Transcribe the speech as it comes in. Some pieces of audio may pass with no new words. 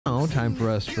now, time for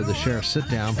us for the Sheriff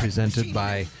Sitdown, presented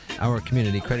by our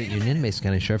Community Credit Union, Mason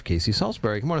County Sheriff Casey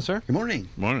Salisbury. Good morning, sir. Good morning.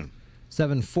 Morning.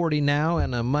 7:40 now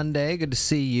and a Monday. Good to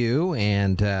see you.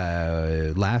 And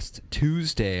last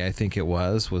Tuesday, I think it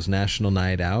was National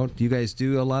Night Out. Do you guys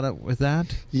do a lot with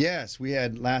that? Yes, we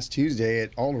had last Tuesday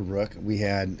at Alderbrook. We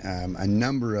had a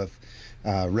number of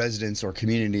residents or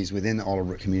communities within the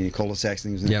Alderbrook community, cul-de-sacs,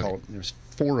 things. There's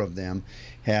 4 of them,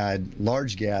 had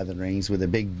large gatherings with a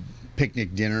big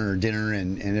picnic dinner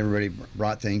and everybody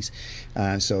brought things.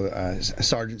 So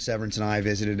Sergeant Severance and I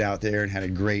visited out there and had a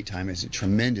great time. It's a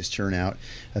tremendous turnout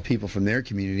of people from their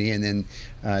community. And then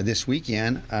this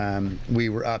weekend we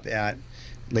were up at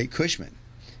Lake Cushman.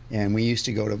 And we used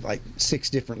to go to like 6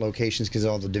 different locations because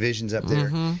of all the divisions up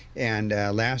there. And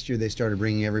last year they started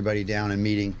bringing everybody down and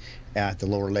meeting at the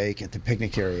lower lake at the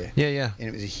picnic area. Yeah. And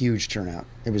it was a huge turnout.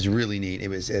 It was really neat. It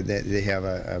was they have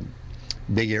a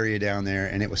big area down there,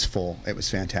 and it was full. It was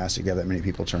fantastic to have that many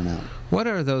people turn out. What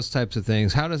are those types of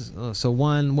things? How does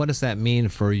one, what does that mean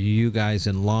for you guys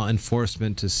in law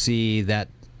enforcement to see that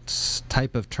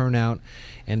type of turnout,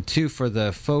 and 2, for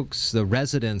the folks, the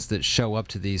residents that show up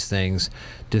to these things,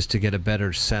 just to get a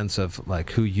better sense of like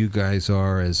who you guys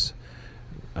are as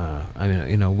I mean,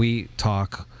 you know, we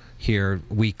talk here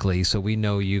weekly, so we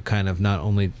know you kind of not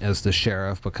only as the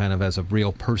sheriff, but kind of as a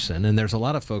real person. And there's a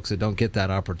lot of folks that don't get that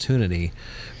opportunity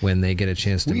when they get a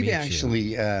chance to meet you. We've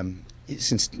actually,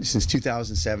 since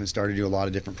 2007, started to do a lot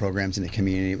of different programs in the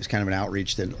community. It was kind of an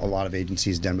outreach that a lot of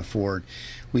agencies done before.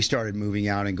 We started moving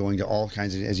out and going to all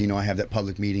kinds of, as you know, I have that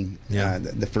public meeting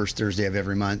the first Thursday of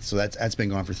every month. So that's been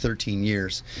going for 13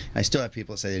 years. And I still have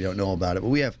people that say they don't know about it, but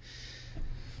we have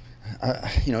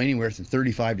anywhere from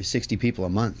 35 to 60 people a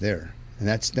month there, and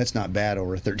that's not bad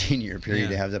over a 13-year period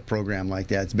to have a program like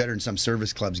that. It's better than some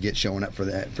service clubs get showing up for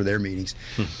their meetings.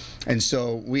 And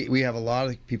so we have a lot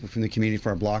of people from the community, for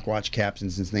our block watch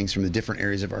captains and things from the different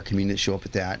areas of our community that show up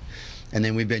at that. And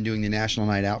then we've been doing the National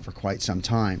Night Out for quite some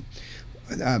time.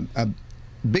 A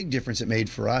big difference it made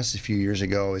for us a few years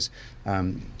ago is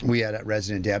we had a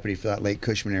resident deputy for that Lake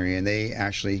Cushman area, and they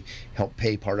actually helped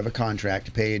pay part of a contract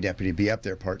to pay a deputy to be up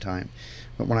there part-time.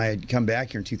 But when I had come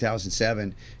back here in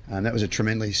 2007, that was a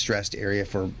tremendously stressed area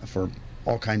for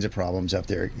all kinds of problems up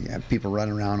there. You have people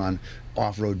running around on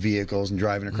off-road vehicles and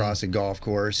driving across a golf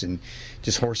course and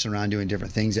just horsing around doing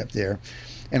different things up there.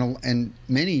 And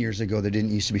many years ago, there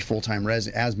didn't used to be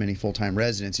as many full-time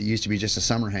residents. It used to be just a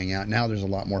summer hangout. Now there's a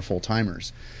lot more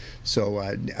full-timers.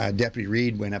 So Deputy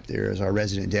Reed went up there as our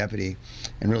resident deputy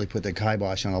and really put the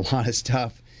kibosh on a lot of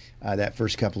stuff that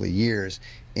first couple of years.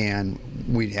 And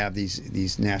we'd have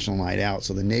these National Night Out,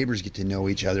 so the neighbors get to know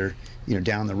each other,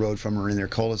 down the road from or in their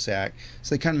cul-de-sac,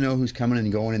 so they kind of know who's coming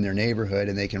and going in their neighborhood,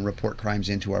 and they can report crimes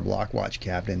into our block watch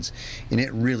captains. And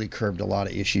it really curbed a lot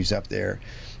of issues up there.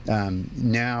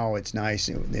 Now it's nice.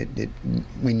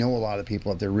 We know a lot of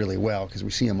people up there really well because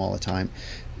we see them all the time,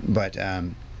 but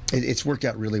it's worked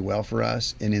out really well for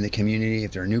us. And in the community,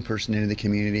 if they're a new person into the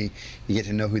community, you get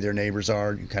to know who their neighbors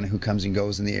are, kind of who comes and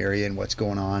goes in the area and what's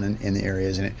going on in the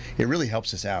areas, and it really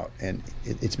helps us out, and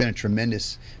it's been a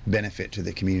tremendous benefit to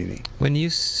the community. When you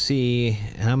see,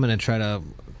 and I'm going to try to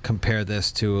compare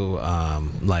this to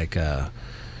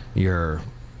your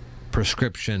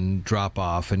prescription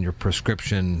drop-off and your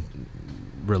prescription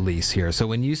release here. So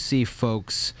when you see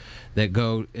folks that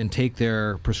go and take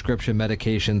their prescription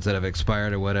medications that have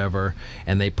expired or whatever,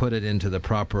 and they put it into the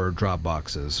proper drop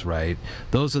boxes, right?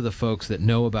 Those are the folks that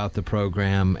know about the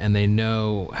program, and they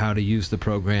know how to use the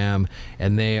program,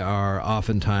 and they are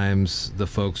oftentimes the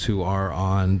folks who are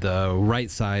on the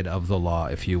right side of the law,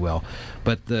 if you will.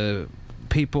 But the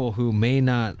people who may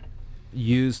not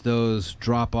use those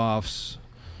drop-offs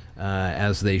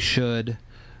as they should,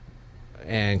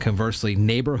 and conversely,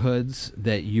 neighborhoods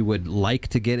that you would like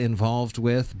to get involved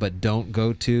with but don't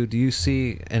go to, do you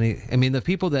see any? I mean, the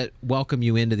people that welcome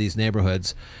you into these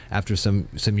neighborhoods after some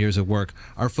years of work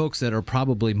are folks that are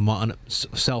probably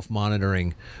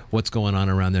self-monitoring what's going on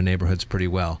around their neighborhoods pretty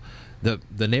well.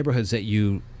 The neighborhoods that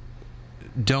you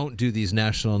don't do these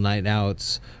National Night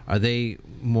Outs, are they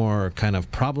more kind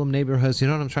of problem neighborhoods? You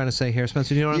know what I'm trying to say here,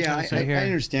 Spencer? You know what I'm trying to say here? I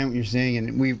understand what you're saying,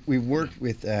 and we've worked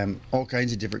with all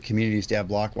kinds of different communities to have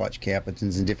block watch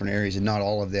captains in different areas, and not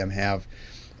all of them have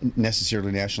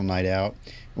necessarily National Night Out.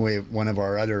 We have one of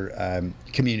our other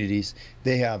communities,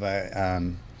 they have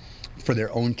a for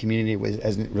their own community. It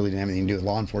hasn't really done anything to do with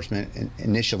law enforcement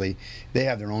initially. They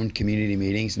have their own community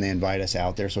meetings, and they invite us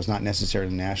out there, so it's not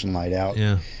necessarily a National Night Out.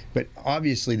 Yeah. But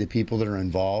obviously the people that are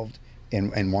involved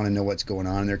and want to know what's going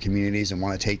on in their communities and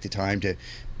want to take the time to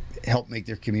help make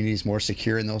their communities more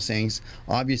secure in those things,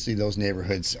 obviously those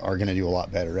neighborhoods are going to do a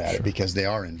lot better at it because they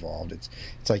are involved. It's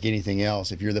like anything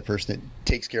else. If you're the person that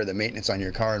takes care of the maintenance on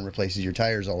your car and replaces your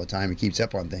tires all the time and keeps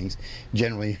up on things,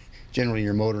 generally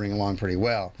you're motoring along pretty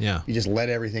well. Yeah. You just let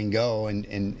everything go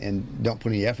and don't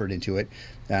put any effort into it,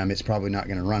 it's probably not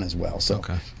going to run as well. So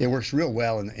it works real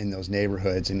well in those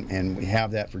neighborhoods, and we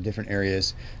have that for different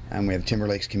areas. We have Timber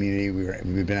Lakes community.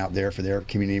 We've been out there for their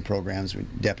community programs. We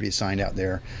deputies assigned out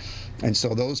there. And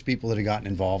so those people that have gotten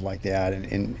involved like that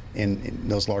in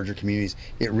those larger communities,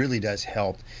 it really does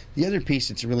help. The other piece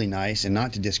that's really nice, and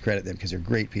not to discredit them because they're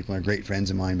great people and they're great friends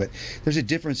of mine, but there's a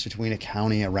difference between a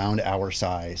county around our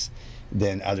size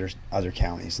than other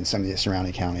counties and some of the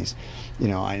surrounding counties. You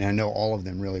know, I know all of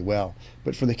them really well.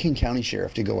 But for the King County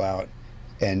Sheriff to go out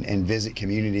and visit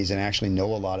communities and actually know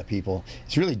a lot of people,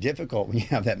 it's really difficult when you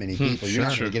have that many people. You're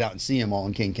not going to get out and see them all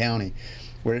in King County.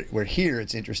 Where here,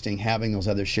 it's interesting having those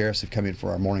other sheriffs have come in for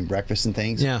our morning breakfast and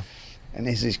things. Yeah. And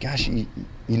they say, gosh, you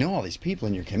know all these people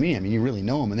in your community. I mean, you really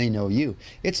know them and they know you.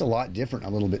 It's a lot different, a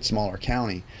little bit smaller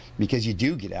county, because you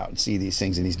do get out and see these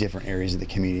things in these different areas of the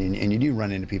community, and you do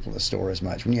run into people at the store as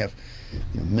much. When you have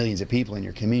millions of people in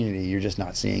your community, you're just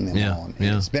not seeing them all. And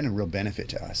it's been a real benefit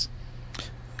to us.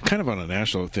 Kind of on a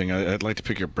national thing, I'd like to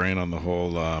pick your brain on the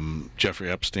whole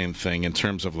Jeffrey Epstein thing in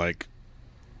terms of like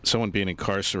someone being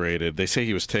incarcerated. They say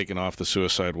he was taken off the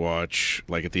suicide watch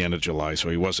like at the end of July, so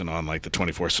he wasn't on like the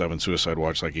 24/7 suicide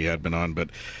watch like he had been on. But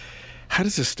how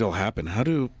does this still happen? How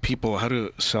do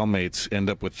cellmates end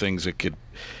up with things that could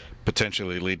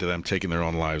potentially lead to them taking their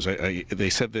own lives? They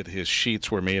said that his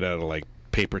sheets were made out of like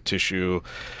paper tissue.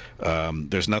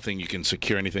 There's nothing you can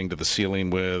secure anything to the ceiling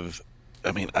with.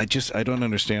 I mean, I don't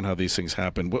understand how these things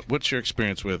happen. What's your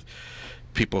experience with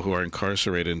people who are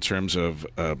incarcerated in terms of,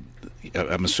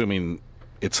 I'm assuming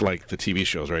it's like the TV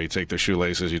shows, right? You take their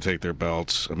shoelaces, you take their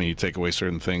belts. I mean, you take away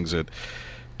certain things that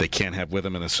they can't have with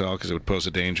them in a cell because it would pose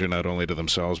a danger not only to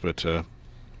themselves but to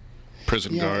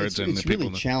prison guards and the people. It's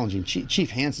really challenging. Chief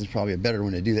Hanson's probably a better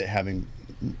one to do that, having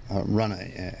run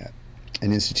an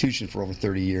institution for over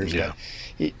 30 years. Yeah.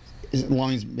 But as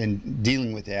long as he's been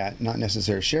dealing with that, not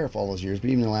necessarily sheriff all those years, but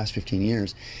even in the last 15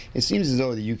 years, it seems as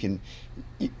though that you can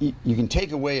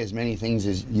take away as many things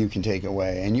as you can take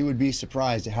away, and you would be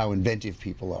surprised at how inventive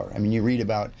people are. I mean, you read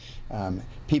about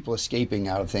people escaping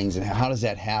out of things, and how does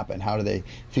that happen? How do they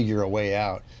figure a way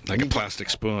out? Like a plastic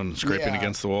spoon scraping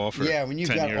against the wall for 10 years. When you've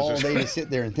got all day to sit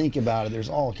there and think about it, there's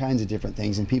all kinds of different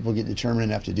things, and people get determined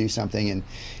enough to do something,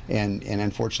 and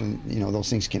unfortunately, those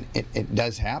things it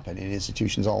does happen in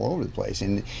institutions all over the place.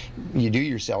 And you do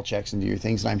your cell checks and do your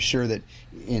things, and I'm sure that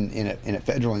in a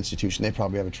federal institution, they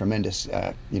probably have a tremendous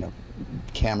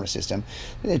camera system.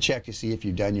 They check to see if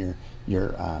you've done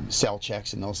your cell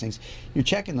checks and those things. You're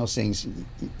checking those things,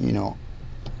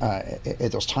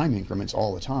 at those time increments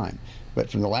all the time. But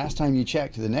from the last time you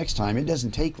check to the next time, it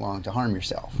doesn't take long to harm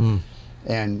yourself.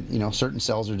 And certain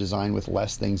cells are designed with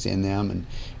less things in them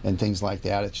and things like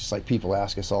that. It's just like people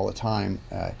ask us all the time,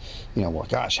 well,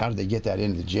 gosh, how did they get that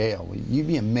into the jail? Well, you'd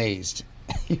be amazed.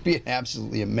 You'd be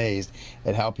absolutely amazed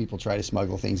at how people try to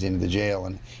smuggle things into the jail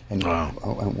and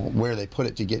where they put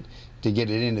it to get it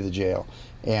into the jail.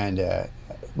 And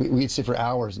we'd sit for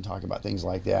hours and talk about things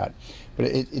like that. But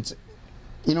it's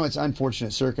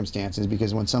unfortunate circumstances,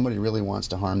 because when somebody really wants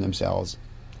to harm themselves,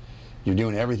 you're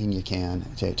doing everything you can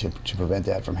to prevent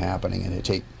that from happening and to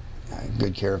take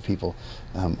good care of people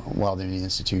while they're in the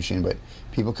institution. But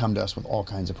people come to us with all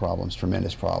kinds of problems,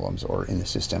 tremendous problems, or in the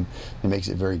system. It makes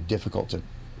it very difficult to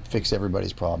fix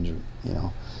everybody's problems,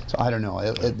 So I don't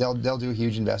know. They'll do a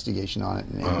huge investigation on it.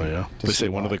 They say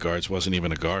one of the guards wasn't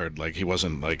even a guard. Like, he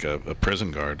wasn't like a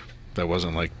prison guard. That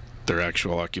wasn't like their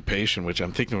actual occupation, which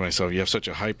I'm thinking to myself, you have such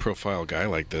a high-profile guy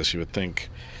like this, you would think.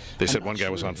 They said one guy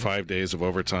was on 5 days of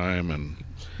overtime. And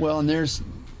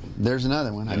there's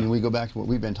another one. I mean, we go back to what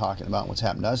we've been talking about. What's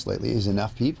happened to us lately is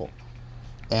enough people.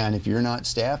 And if you're not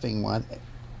staffing one,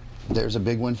 there's a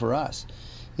big one for us.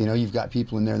 You've got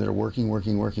people in there that are working,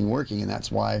 and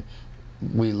that's why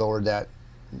we lowered that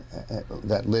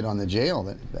lid on the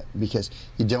jail, because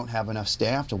you don't have enough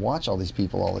staff to watch all these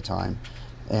people all the time.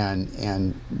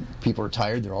 And people are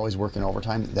tired. They're always working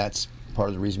overtime. That's part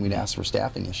of the reason we'd ask for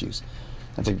staffing issues.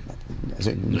 That's a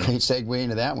great segue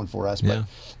into that one for us. But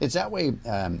it's that way.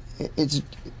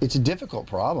 It's a difficult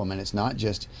problem, and it's not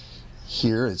just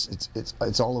here.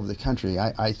 It's all over the country.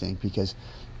 I think, because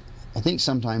I think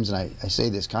sometimes, and I say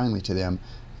this kindly to them,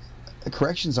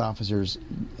 corrections officers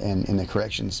and in the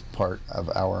corrections part of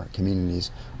our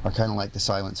communities are kind of like the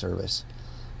silent service.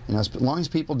 You know, as long as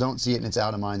people don't see it and it's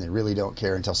out of mind, they really don't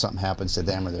care until something happens to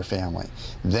them or their family.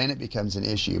 Then it becomes an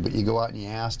issue. But you go out and you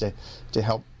ask to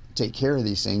help take care of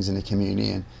these things in the community,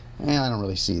 and I don't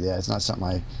really see that. It's not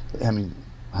something I mean,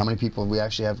 how many people we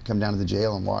actually have come down to the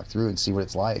jail and walk through and see what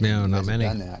it's like? No, not many.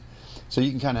 Done that. So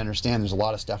you can kind of understand there's a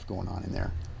lot of stuff going on in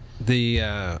there. The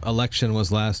election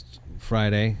was last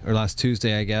Friday, or last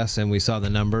Tuesday, I guess, and we saw the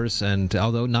numbers, and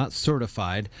although not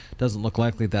certified, doesn't look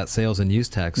likely that sales and use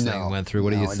tax thing went through. What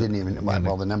do you think? No, it didn't even,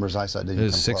 well, the numbers I saw didn't come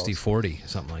close. It was 60-40,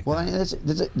 something like that.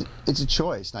 Well, it's a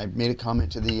choice, and I made a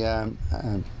comment to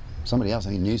the somebody else, I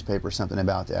think a newspaper or something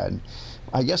about that. And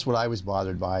I guess what I was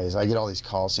bothered by is I get all these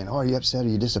calls saying, oh, are you upset? Are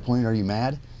you disappointed? Are you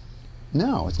mad?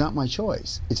 No, it's not my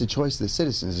choice. It's a choice of the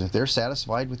citizens. If they're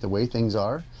satisfied with the way things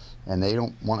are and they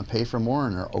don't want to pay for more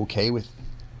and are okay with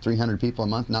 300 people a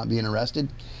month not being arrested,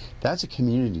 that's a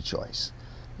community choice.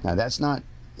 Now, that's not,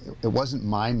 it wasn't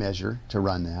my measure to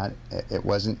run that. It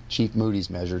wasn't Chief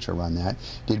Moody's measure to run that.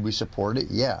 Did we support it?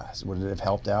 Yes. Would it have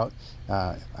helped out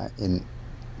in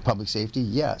public safety?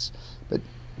 Yes. But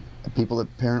people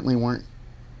apparently weren't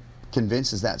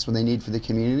convinced as that's what they need for the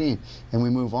community, and we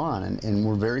move on. And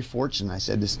we're very fortunate. I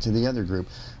said this to the other group.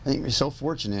 I think we're so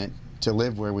fortunate to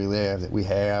live where we live that we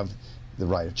have the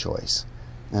right of choice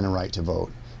and a right to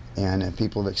vote. And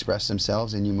people have expressed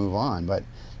themselves, and you move on. But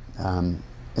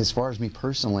as far as me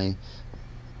personally,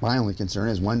 my only concern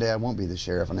is one day I won't be the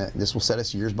sheriff, and this will set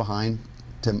us years behind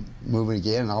to moving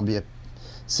again, and I'll be a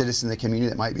citizen in the community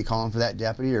that might be calling for that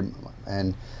deputy,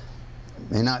 and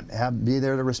may not be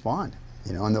there to respond.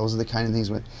 You know, and those are the kind of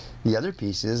things. The other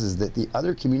piece is that the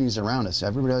other communities around us,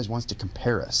 everybody always wants to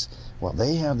compare us. Well,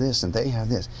 they have this and they have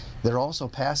this. They're also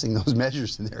passing those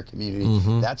measures in their community.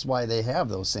 Mm-hmm. That's why they have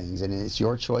those things, and it's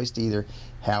your choice to either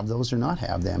have those or not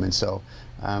have them. And so,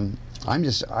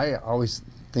 I always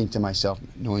think to myself,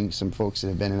 knowing some folks that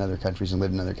have been in other countries and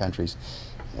lived in other countries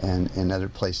and in other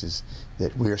places,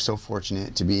 that we are so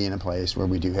fortunate to be in a place where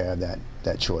we do have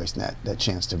that choice and that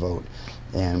chance to vote.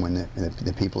 And when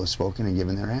the people have spoken and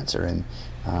given their answer, and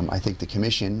I think the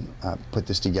commission put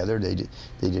this together. They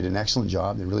did an excellent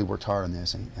job. They really worked hard on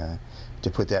this to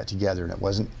put that together. And it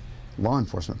wasn't law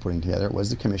enforcement putting together; it was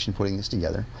the commission putting this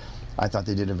together. I thought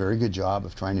they did a very good job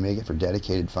of trying to make it for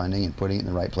dedicated funding and putting it in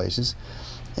the right places.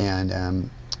 And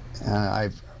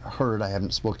I've heard, I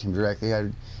haven't spoken to him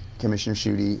directly, Commissioner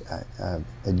Schutte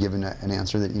had given an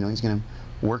answer that, you know, he's going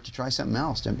to work to try something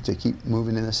else to keep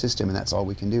moving in the system, and that's all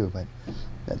we can do. But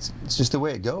it's just the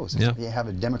way it goes. Yeah. You have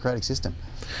a democratic system.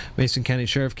 Mason County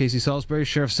Sheriff Casey Salisbury,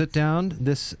 Sheriff Sitdown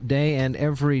this day and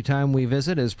every time we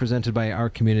visit is presented by our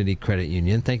Community Credit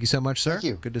Union. Thank you so much, sir. Thank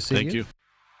you. Good to see you. Thank you.